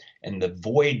lungs and the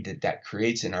void that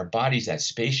creates in our bodies, that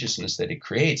spaciousness that it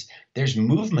creates, there's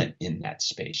movement in that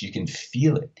space. You can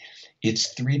feel it.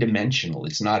 It's 3-dimensional.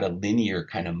 It's not a linear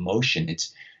kind of motion.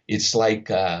 It's like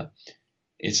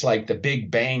the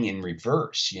Big Bang in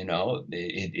reverse,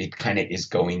 it kind of is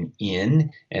going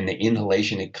in, and the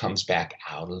inhalation, it comes back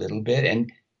out a little bit.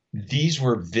 And these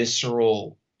were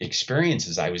visceral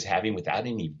experiences I was having without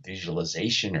any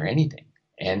visualization or anything.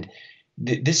 And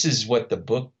this is what the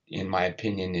book, in my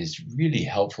opinion, is really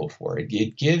helpful for.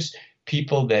 It gives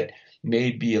people that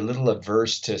may be a little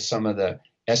averse to some of the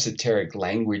esoteric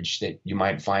language that you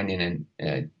might find in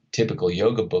a typical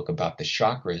yoga book about the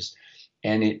chakras.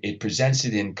 And it presents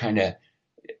it in kind of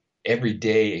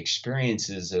everyday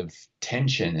experiences of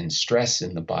tension and stress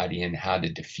in the body and how to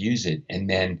diffuse it, and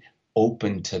then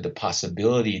open to the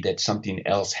possibility that something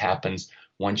else happens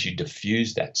once you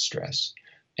diffuse that stress.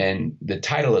 And the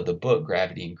title of the book,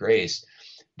 Gravity and Grace,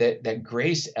 that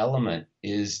grace element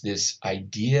is this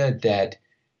idea that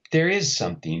there is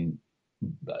something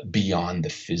beyond the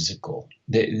physical.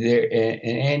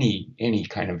 Any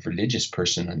kind of religious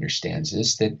person understands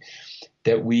this,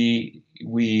 that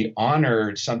we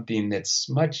honor something that's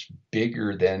much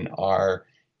bigger than our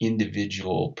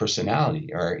individual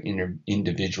personality, our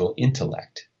individual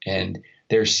intellect. And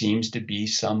there seems to be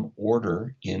some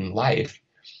order in life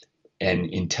and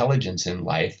intelligence in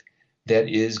life that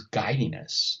is guiding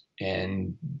us.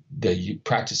 And the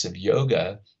practice of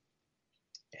yoga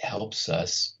helps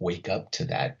us wake up to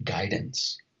that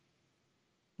guidance.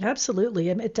 Absolutely.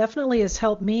 And it definitely has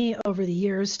helped me over the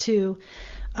years to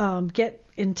get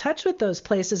in touch with those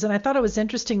places. And I thought it was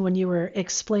interesting when you were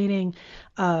explaining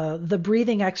the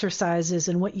breathing exercises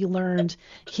and what you learned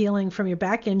healing from your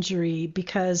back injury,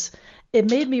 because it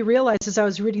made me realize as I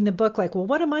was reading the book, like, well,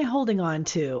 what am I holding on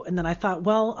to? And then I thought,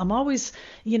 well, I'm always,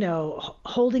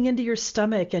 holding into your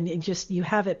stomach, and you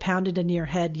have it pounded into your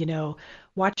head,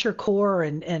 watch your core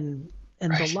and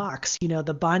right. The locks, the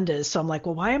bandhas. So I'm like,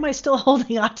 well, why am I still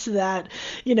holding on to that,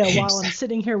 while I'm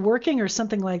sitting here working or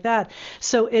something like that?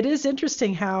 So it is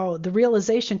interesting how the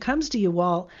realization comes to you,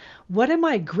 well, what am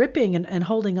I gripping and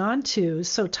holding on to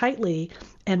so tightly,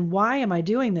 and why am I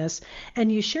doing this?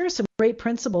 And you share some great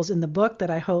principles in the book that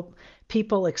I hope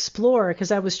people explore,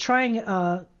 because I was trying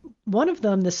one of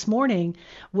them this morning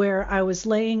where I was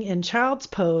laying in child's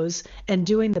pose and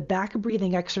doing the back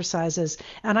breathing exercises.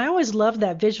 And I always loved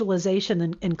that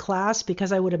visualization in class,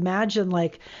 because I would imagine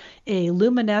like a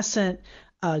luminescent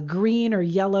green or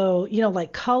yellow,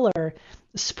 like color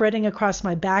spreading across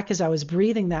my back as I was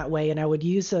breathing that way. And I would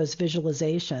use those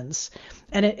visualizations.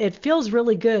 And it feels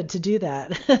really good to do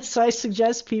that. So I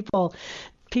suggest people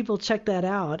people check that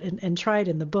out and try it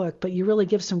in the book, but you really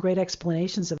give some great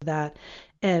explanations of that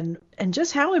and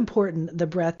just how important the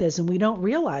breath is, and we don't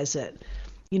realize it.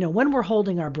 When we're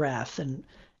holding our breath and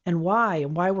why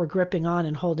we're gripping on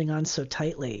and holding on so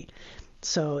tightly.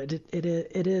 So it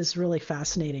is really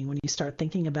fascinating when you start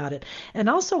thinking about it. And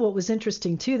also what was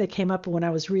interesting too that came up when I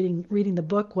was reading the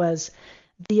book was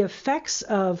the effects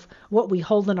of what we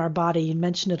hold in our body. You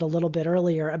mentioned it a little bit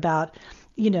earlier about,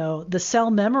 the cell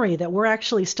memory that we're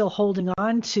actually still holding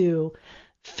on to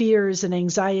fears and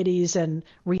anxieties and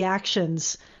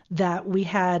reactions that we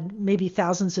had maybe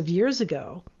thousands of years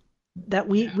ago, that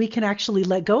we can actually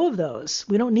let go of those.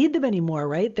 We don't need them anymore,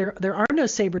 right? There are no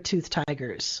saber-toothed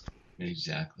tigers.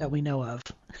 Exactly. That we know of.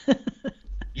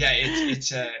 Yeah,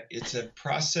 it's a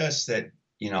process that,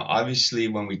 obviously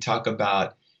when we talk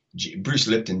about Bruce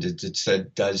Lipton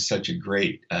does such a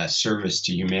great service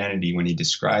to humanity when he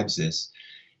describes this.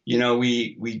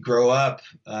 We grow up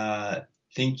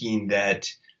thinking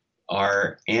that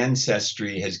our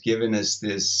ancestry has given us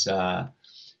this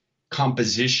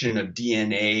composition of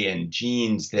DNA and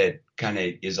genes that kind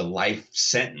of is a life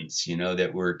sentence,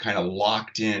 that we're kind of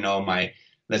locked in.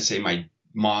 Let's say my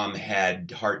mom had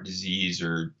heart disease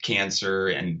or cancer,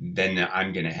 and then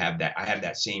I'm going to have that. I have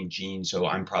that same gene, so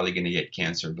I'm probably going to get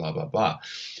cancer, blah, blah, blah.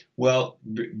 Well,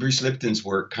 Bruce Lipton's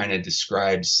work kind of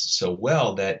describes so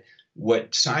well that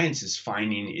what science is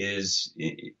finding is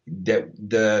that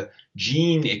the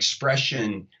gene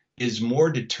expression is more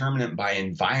determinant by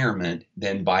environment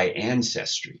than by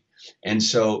ancestry. And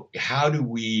so how do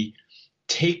we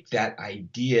take that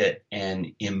idea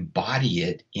and embody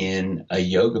it in a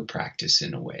yoga practice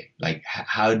in a way? Like,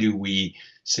 how do we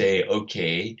say,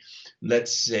 okay,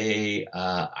 let's say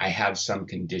I have some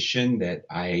condition that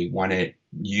I want to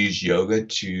use yoga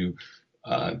to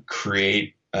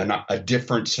create a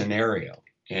different scenario.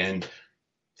 And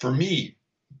for me,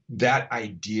 that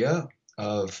idea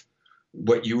of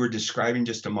what you were describing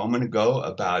just a moment ago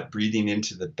about breathing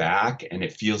into the back and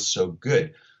it feels so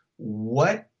good.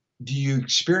 What do you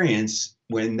experience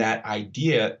when that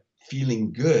idea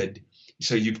feeling good?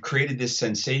 So you've created this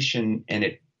sensation and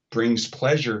it brings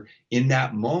pleasure in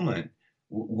that moment.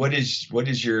 What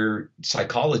is your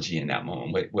psychology in that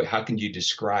moment? How can you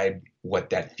describe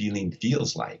what that feeling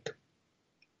feels like?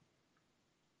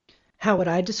 How would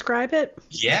I describe it?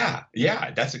 Yeah,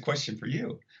 that's a question for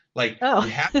you. Like, you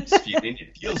have this feeling,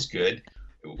 it feels good.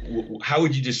 How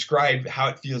would you describe how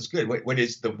it feels good? What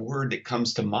is the word that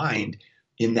comes to mind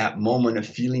in that moment of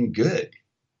feeling good?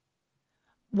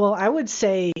 Well, I would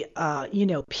say,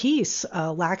 peace,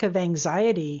 lack of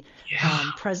anxiety,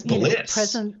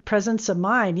 presence of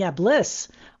mind. Yeah, bliss.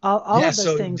 All of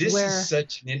those things. This where is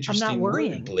such an interesting I'm not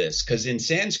worrying. word, bliss, because in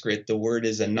Sanskrit the word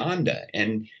is ananda,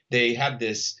 and they have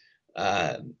this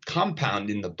compound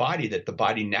in the body that the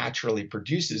body naturally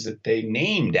produces that they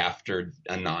named after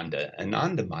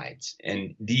anandamides.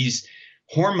 And these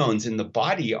hormones in the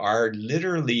body are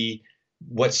literally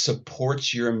what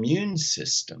supports your immune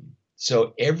system.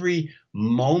 So every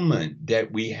moment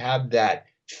that we have that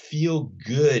feel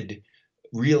good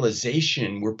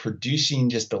realization, we're producing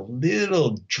just a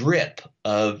little drip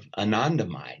of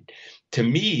anandamide. To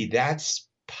me, that's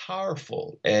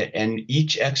powerful. And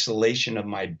each exhalation of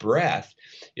my breath,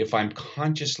 if I'm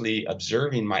consciously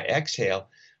observing my exhale,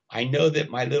 I know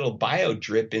that my little bio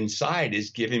drip inside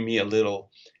is giving me a little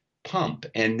pump.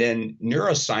 And then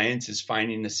neuroscience is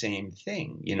finding the same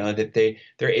thing, that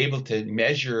they're able to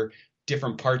measure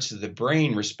different parts of the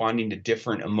brain responding to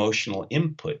different emotional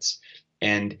inputs.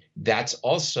 And that's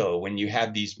also when you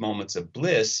have these moments of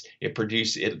bliss,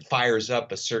 it fires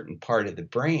up a certain part of the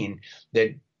brain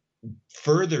that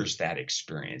furthers that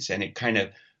experience, and it kind of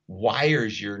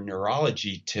wires your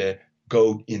neurology to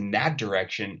go in that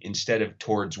direction instead of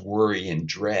towards worry and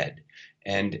dread.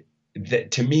 And that,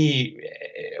 to me,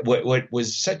 what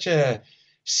was such a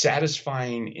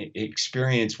satisfying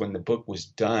experience when the book was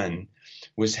done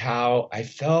was how I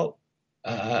felt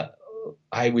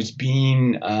I was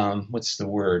being, what's the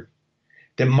word?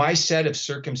 That my set of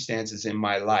circumstances in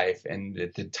my life and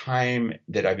the time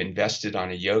that I've invested on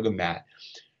a yoga mat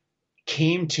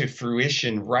came to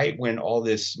fruition right when all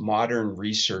this modern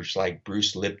research like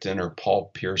Bruce Lipton or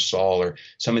Paul Pearsall or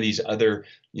some of these other,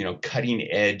 cutting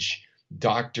edge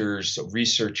doctors,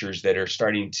 researchers that are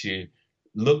starting to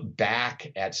look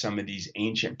back at some of these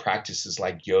ancient practices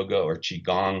like yoga or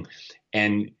Qigong,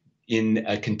 and in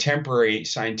a contemporary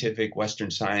scientific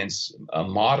Western science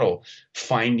model,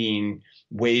 finding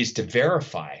ways to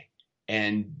verify.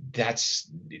 And that's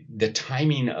the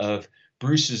timing of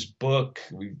Bruce's book.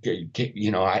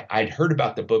 I'd heard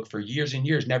about the book for years and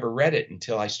years, never read it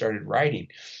until I started writing.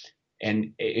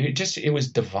 And it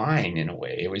was divine in a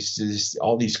way. It was just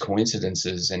all these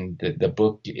coincidences, and the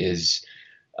book is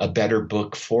a better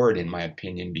book for it, in my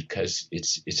opinion, because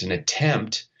it's an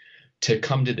attempt to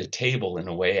come to the table in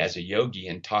a way as a yogi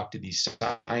and talk to these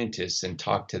scientists and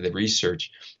talk to the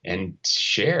research and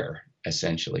share,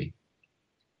 essentially.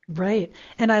 Right.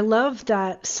 And I love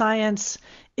that science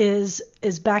is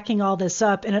backing all this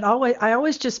up. And I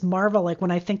always just marvel, like when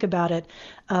I think about it,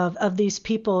 of these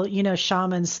people,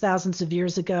 shamans thousands of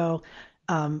years ago,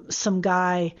 some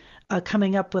guy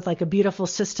coming up with like a beautiful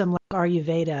system like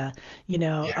Ayurveda,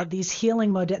 these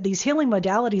healing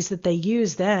modalities that they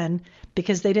use then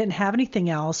because they didn't have anything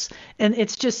else. And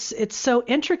it's so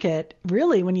intricate,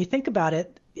 really, when you think about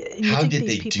it. How did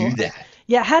they do that?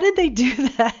 Yeah, how did they do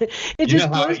that? It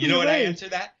just blows me away. What I answer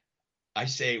that? I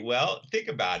say, well, think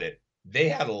about it. They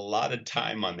had a lot of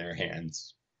time on their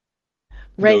hands.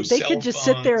 Right. No they could just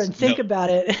sit there and think about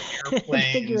it and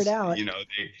figure it out.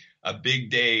 A big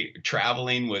day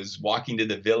traveling was walking to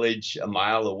the village a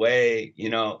mile away.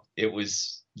 It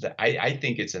was, I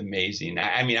think it's amazing.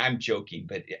 I mean, I'm joking,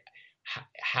 but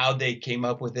how they came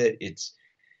up with it, it's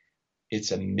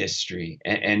a mystery.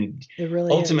 And it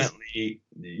really ultimately,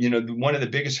 one of the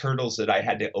biggest hurdles that I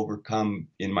had to overcome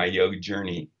in my yoga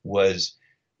journey was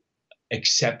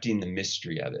accepting the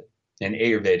mystery of it. And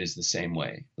Ayurveda is the same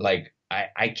way. Like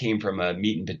I came from a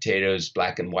meat and potatoes,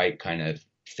 black and white kind of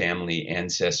family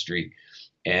ancestry.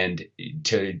 And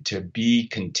to be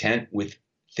content with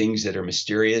things that are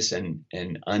mysterious and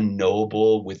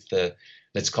unknowable with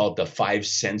let's call it the five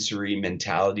sensory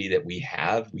mentality that we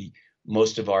have.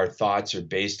 Most of our thoughts are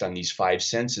based on these five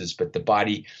senses, but the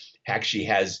body actually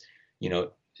has,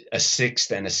 a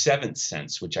sixth and a seventh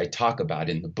sense, which I talk about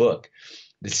in the book.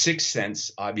 The sixth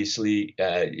sense, obviously,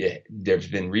 there's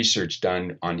been research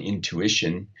done on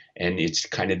intuition, and it's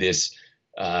kind of this,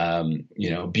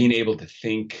 being able to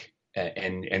think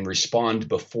and respond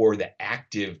before the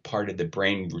active part of the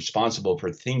brain responsible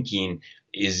for thinking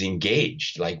is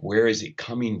engaged. Like, where is it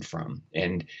coming from?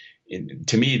 And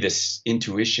to me, this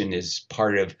intuition is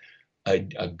part of a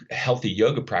healthy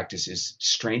yoga practice, is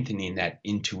strengthening that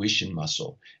intuition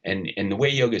muscle. And the way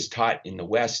yoga is taught in the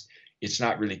West, it's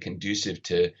not really conducive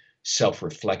to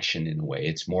self-reflection in a way.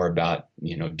 It's more about,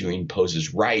 doing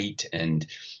poses right and,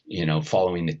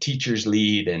 following the teacher's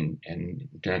lead and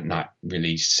not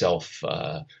really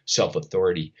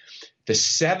self-authority. The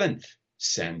seventh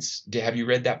sense. Have you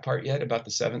read that part yet about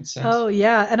the seventh sense? Oh,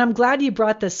 yeah. And I'm glad you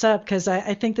brought this up because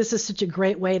I think this is such a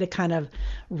great way to kind of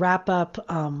wrap up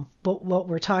what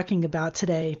we're talking about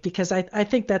today, because I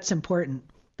think that's important,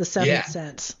 the seventh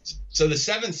sense. So the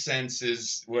seventh sense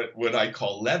is what I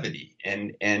call levity,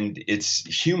 and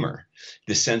it's humor,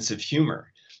 the sense of humor.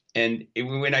 And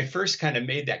when I first kind of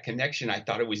made that connection, I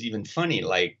thought it was even funny.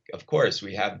 Like, of course,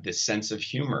 we have this sense of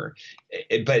humor,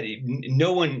 but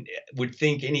no one would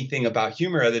think anything about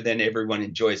humor other than everyone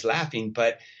enjoys laughing.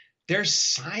 But there's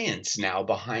science now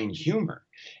behind humor,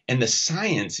 and the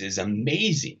science is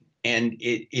amazing. And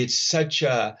it's such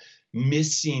a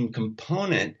missing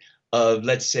component of,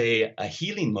 let's say, a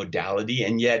healing modality.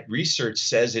 And yet research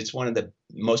says it's one of the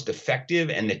most effective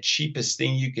and the cheapest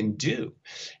thing you can do.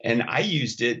 And I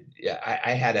used it.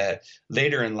 I had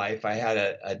later in life, I had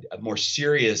a more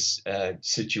serious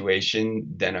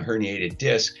situation than a herniated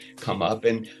disc come up.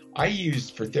 And I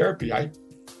used for therapy, I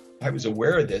was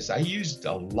aware of this. I used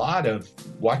a lot of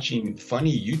watching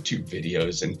funny YouTube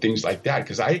videos and things like that,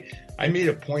 because I made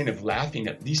a point of laughing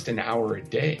at least an hour a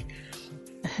day.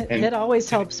 And it always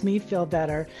helps me feel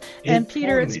better. And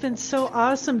Peter, it's been so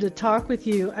awesome to talk with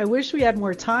you. I wish we had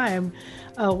more time.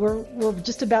 We're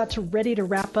just about ready to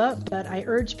wrap up, but I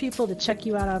urge people to check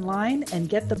you out online and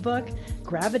get the book,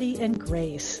 Gravity and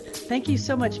Grace. Thank you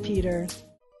so much, Peter.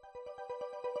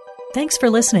 Thanks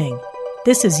for listening.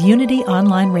 This is Unity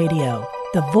Online Radio,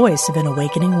 the voice of an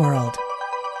awakening world.